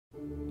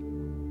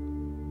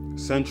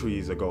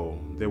Centuries ago,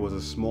 there was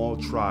a small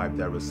tribe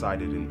that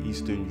resided in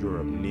Eastern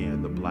Europe near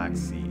the Black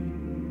Sea.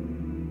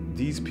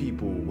 These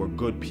people were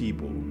good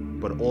people,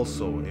 but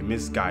also a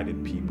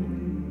misguided people.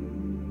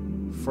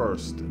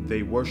 First,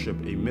 they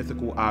worshipped a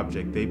mythical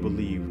object they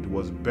believed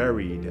was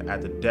buried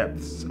at the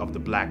depths of the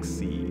Black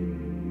Sea.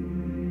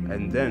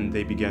 And then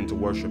they began to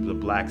worship the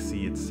Black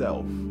Sea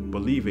itself,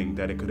 believing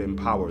that it could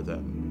empower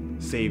them,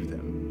 save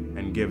them,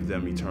 and give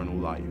them eternal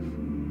life.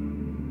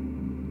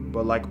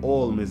 But like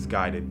all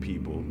misguided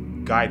people,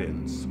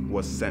 guidance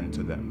was sent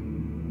to them.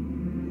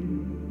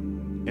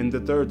 In the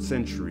 3rd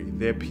century,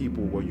 their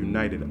people were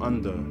united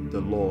under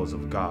the laws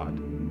of God.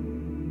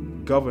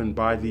 Governed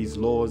by these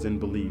laws and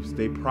beliefs,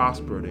 they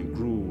prospered and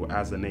grew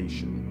as a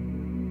nation.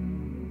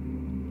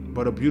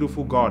 But a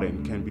beautiful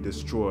garden can be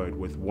destroyed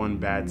with one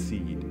bad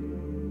seed.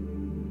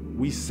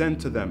 We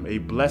sent to them a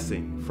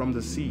blessing from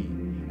the sea,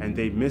 and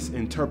they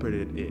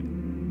misinterpreted it.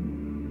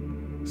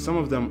 Some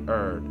of them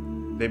erred.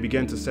 They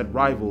began to set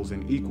rivals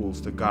and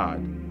equals to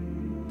God.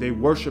 They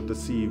worshiped the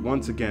sea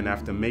once again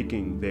after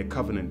making their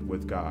covenant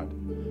with God.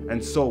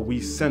 And so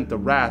we sent the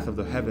wrath of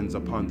the heavens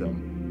upon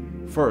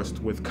them,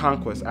 first with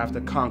conquest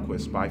after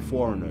conquest by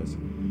foreigners,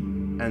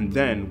 and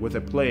then with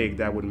a plague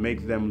that would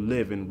make them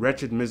live in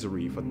wretched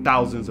misery for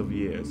thousands of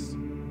years.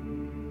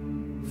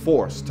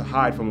 Forced to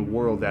hide from a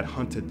world that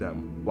hunted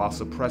them while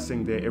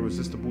suppressing their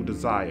irresistible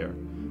desire,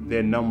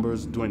 their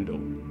numbers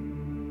dwindled.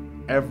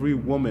 Every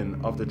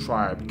woman of the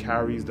tribe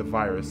carries the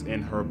virus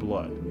in her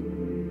blood.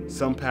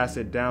 Some pass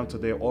it down to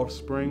their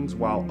offsprings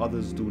while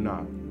others do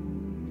not.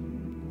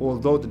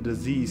 Although the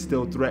disease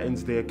still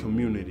threatens their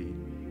community,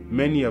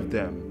 many of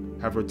them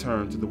have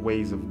returned to the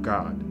ways of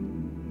God.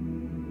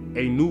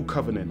 A new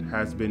covenant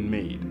has been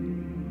made.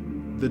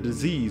 The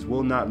disease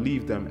will not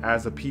leave them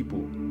as a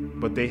people,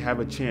 but they have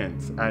a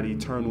chance at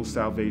eternal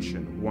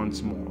salvation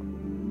once more.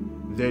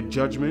 Their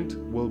judgment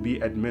will be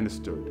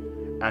administered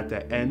at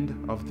the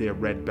end of their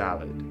Red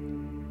Ballad.